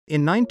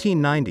In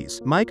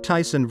 1990s, Mike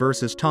Tyson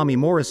vs. Tommy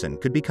Morrison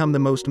could become the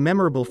most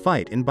memorable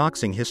fight in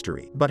boxing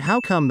history. But how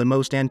come the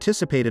most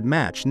anticipated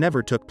match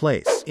never took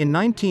place? In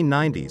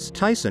 1990s,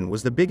 Tyson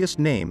was the biggest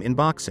name in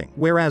boxing,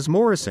 whereas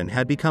Morrison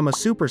had become a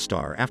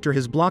superstar after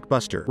his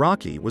blockbuster,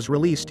 Rocky, was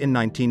released in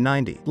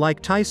 1990.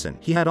 Like Tyson,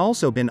 he had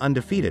also been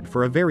undefeated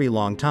for a very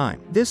long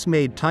time. This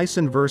made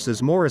Tyson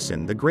vs.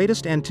 Morrison the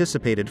greatest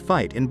anticipated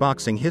fight in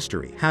boxing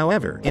history.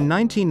 However, in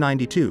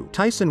 1992,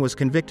 Tyson was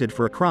convicted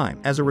for a crime.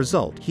 As a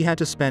result, he had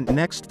to spend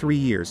next 3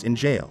 years in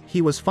jail.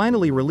 He was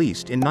finally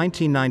released in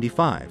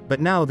 1995, but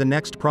now the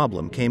next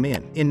problem came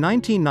in. In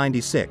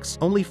 1996,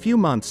 only few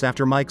months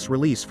after Mike's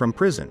release from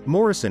prison,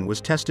 Morrison was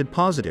tested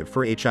positive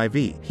for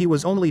HIV. He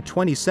was only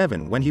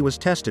 27 when he was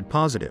tested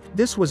positive.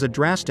 This was a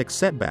drastic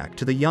setback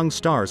to the young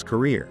star's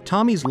career.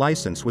 Tommy's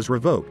license was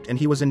revoked and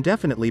he was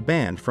indefinitely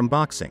banned from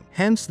boxing.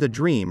 Hence the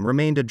dream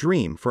remained a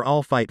dream for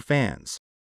all fight fans.